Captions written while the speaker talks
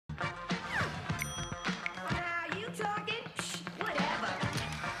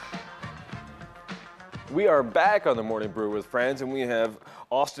We are back on the Morning Brew with friends, and we have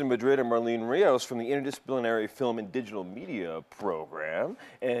Austin Madrid and Marlene Rios from the Interdisciplinary Film and Digital Media program.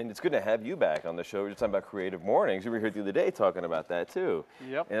 And it's good to have you back on the show. We're just talking about creative mornings. You were here the other day talking about that too.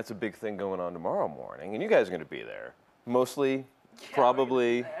 Yep. And that's a big thing going on tomorrow morning. And you guys are going to be there. Mostly,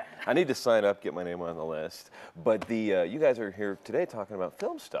 probably. I need to sign up, get my name on the list. But you guys are here today talking about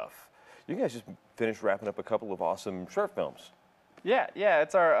film stuff. You guys just finished wrapping up a couple of awesome short films. Yeah,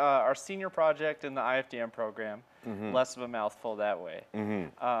 it's our senior project in the IFDM program. Less of a mouthful that way.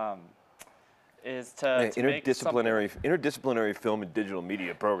 Is to interdisciplinary film and digital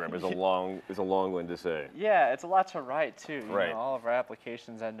media program is a long one to say. Yeah, it's a lot to write too. You know, all of our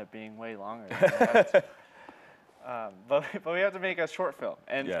applications end up being way longer than that. But we have to make a short film,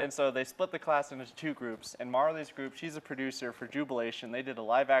 and so they split the class into two groups. And Marley's group, she's a producer for Jubilation. They did a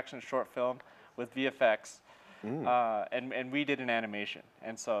live-action short film with VFX. And we did an animation,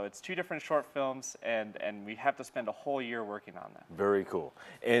 and so it's two different short films, and we have to spend a whole year working on that. Very cool.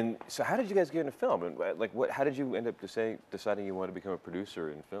 And so, how did you guys get into film? And how did you end up deciding you wanted to become a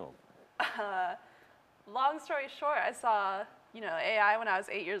producer in film? Long story short, I saw AI when I was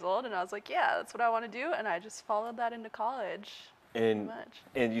 8 years old, and I was like, yeah, that's what I want to do, and I just followed that into college. And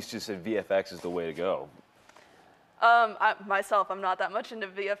you just said VFX is the way to go. I'm not that much into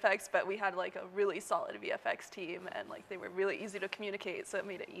VFX, but we had like a really solid VFX team, and like they were really easy to communicate, so it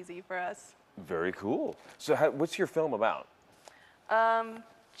made it easy for us. Very cool. So what's your film about?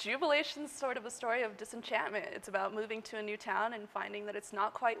 Jubilation's sort of a story of disenchantment. It's about moving to a new town and finding that it's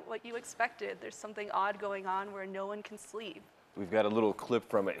not quite what you expected. There's something odd going on where no one can sleep. We've got a little clip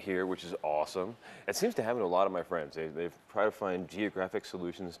from it here, which is awesome. It seems to happen to a lot of my friends. They've tried to find geographic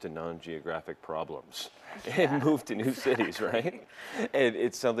solutions to non-geographic problems and move to new cities, right? And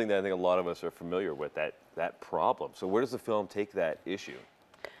it's something that I think a lot of us are familiar with, that problem. So where does the film take that issue?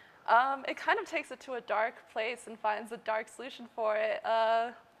 It kind of takes it to a dark place and finds a dark solution for it.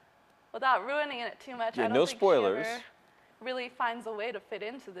 Without ruining it too much, I don't think spoilers. She ever really finds a way to fit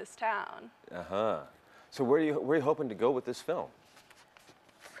into this town. So where are you hoping to go with this film?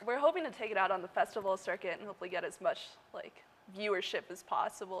 We're hoping to take it out on the festival circuit and hopefully get as much viewership as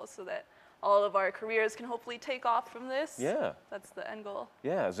possible so that all of our careers can hopefully take off from this. Yeah. That's the end goal.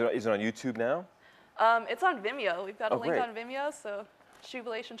 Yeah. Is it on YouTube now? It's on Vimeo. We've got a link on Vimeo, so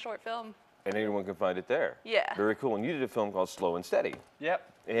Jubilation short film. And anyone can find it there. Yeah. Very cool. And you did a film called Slow and Steady.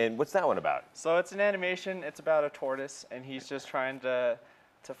 Yep. And what's that one about? So it's an animation. It's about a tortoise, and he's just trying to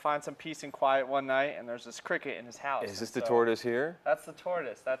find some peace and quiet one night, and there's this cricket in his house. Is this the tortoise here? That's the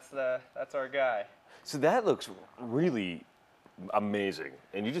tortoise. That's our guy. So that looks really amazing.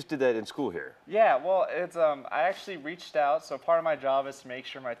 And you just did that in school here? Yeah, well, it's I actually reached out. So part of my job is to make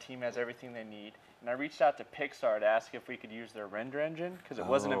sure my team has everything they need. And I reached out to Pixar to ask if we could use their render engine because it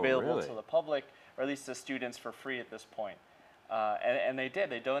wasn't available to the public, or at least to students, for free at this point. And they did.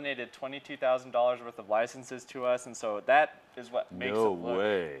 They donated $22,000 worth of licenses to us, and so that is what makes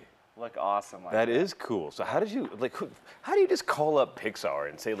it look awesome. That is cool. So how did you how do you just call up Pixar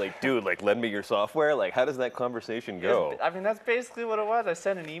and say dude, lend me your software? How does that conversation go? I mean, that's basically what it was. I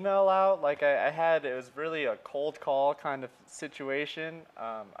sent an email out. It was really a cold call kind of situation.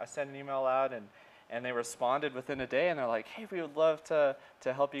 I sent an email out, and they responded within a day, and they're like, hey, we would love to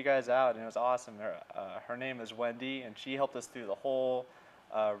help you guys out, and it was awesome. Her name is Wendy, and she helped us through the whole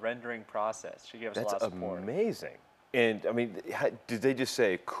rendering process. She gave us a lot of support. That's amazing. And I mean, did they just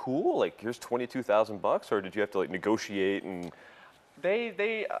say, cool, here's $22,000, or did you have to negotiate and?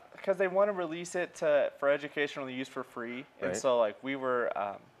 They because they want to release it for educational use for free, and so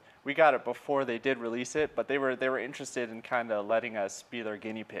we got it before they did release it, but they were interested in kind of letting us be their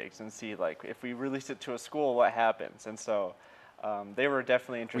guinea pigs and see if we release it to a school, what happens. And so they were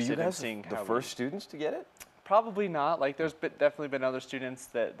definitely interested in seeing the first students to get it? Probably not. There's definitely been other students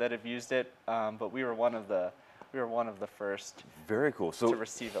that have used it, but we were one of the first. Very cool. To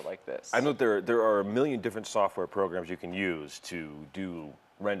receive it like this. I know there are a million different software programs you can use to do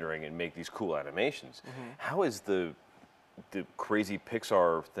rendering and make these cool animations. How is the crazy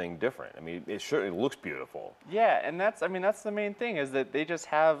Pixar thing different? I mean, it certainly looks beautiful. Yeah, and that's the main thing, is that they just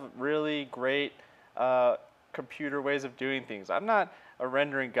have really great computer ways of doing things. I'm not a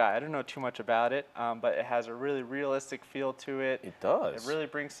rendering guy. I don't know too much about it, but it has a really realistic feel to it. It does. It really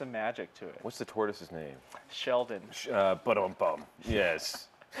brings some magic to it. What's the tortoise's name? Sheldon. Ba-dum-bum. Yes.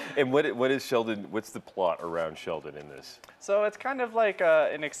 And what is Sheldon? What's the plot around Sheldon in this? So it's kind of like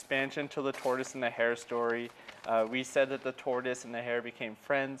an expansion to the tortoise and the hare story. We said that the tortoise and the hare became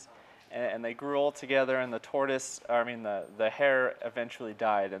friends, and they grew old together, and the hare eventually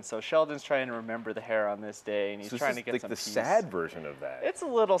died, and so Sheldon's trying to remember the hare on this day, and he's trying to get some peace. It's like the sad version of that. It's a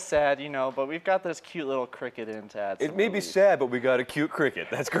little sad, you know, but we've got this cute little cricket in to add some It may be sad, but we got a cute cricket.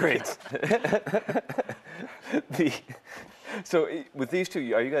 That's great. So with these two,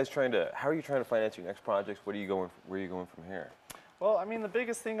 how are you trying to finance your next projects? Where are you going from here? Well, I mean, the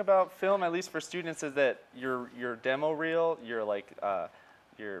biggest thing about film, at least for students, is that your demo reel,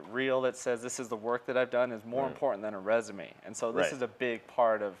 your reel that says this is the work that I've done is more important than a resume. And so this is a big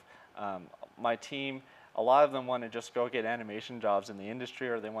part of my team. A lot of them want to just go get animation jobs in the industry,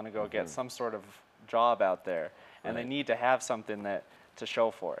 or they want to go get some sort of job out there. And they need to have something to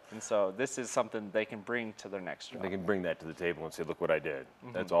show for it. And so this is something they can bring to their next job. They can bring that to the table and say, look what I did.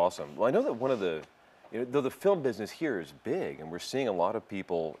 That's awesome. Well, I know that though the film business here is big, and we're seeing a lot of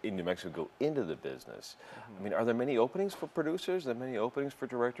people in New Mexico go into the business. I mean, are there many openings for producers? Are there many openings for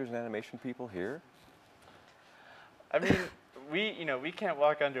directors and animation people here? I mean, we can't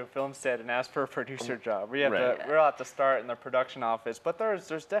walk onto a film set and ask for a producer job. We're at the start in the production office, but there's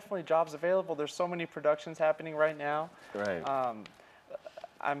definitely jobs available. There's so many productions happening right now. Right.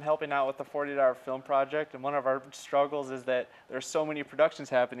 I'm helping out with the 40-hour film project, and one of our struggles is that there's so many productions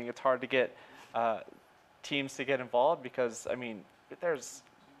happening. It's hard to get teams to get involved because, I mean,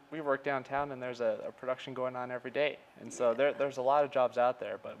 we work downtown and there's a production going on every day. And so there's a lot of jobs out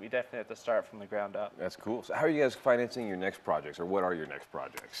there, but we definitely have to start from the ground up. That's cool. So how are you guys financing your next projects, or what are your next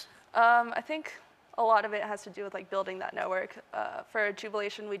projects? I think a lot of it has to do with like building that network. For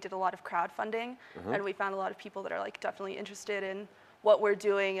Jubilation, we did a lot of crowdfunding, and we found a lot of people that are like definitely interested in what we're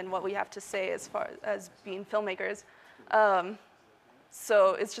doing and what we have to say as far as being filmmakers.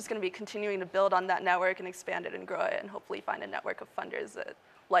 So it's just going to be continuing to build on that network and expand it and grow it, and hopefully find a network of funders that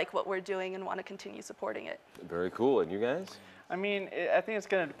like what we're doing and want to continue supporting it. Very cool. And you guys? I mean, I think it's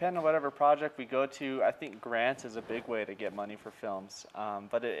going to depend on whatever project we go to. I think grants is a big way to get money for films,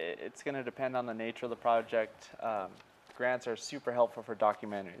 but it's going to depend on the nature of the project. Grants are super helpful for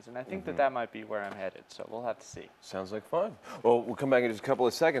documentaries, and I think that might be where I'm headed, so we'll have to see. Sounds like fun. Well, we'll come back in just a couple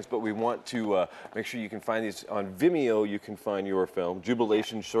of seconds, but we want to make sure you can find these on Vimeo. You can find your film,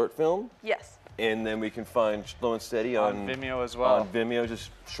 Jubilation short film. Yes. And then we can find Slow and Steady on Vimeo as well. On Vimeo,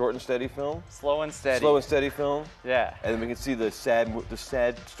 just short and steady film. Slow and Steady. Slow and Steady film. Yeah. And then we can see the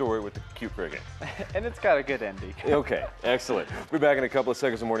sad story with the cute cricket. And it's got a good ending. Okay, excellent. We're back in a couple of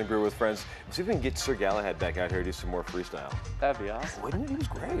seconds of Morning Brew with Friends. See if we can get Sir Galahad back out here to do some more freestyle. That'd be awesome. Wouldn't it? He was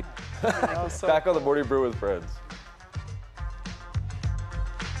great. So back on the Morning Brew with Friends.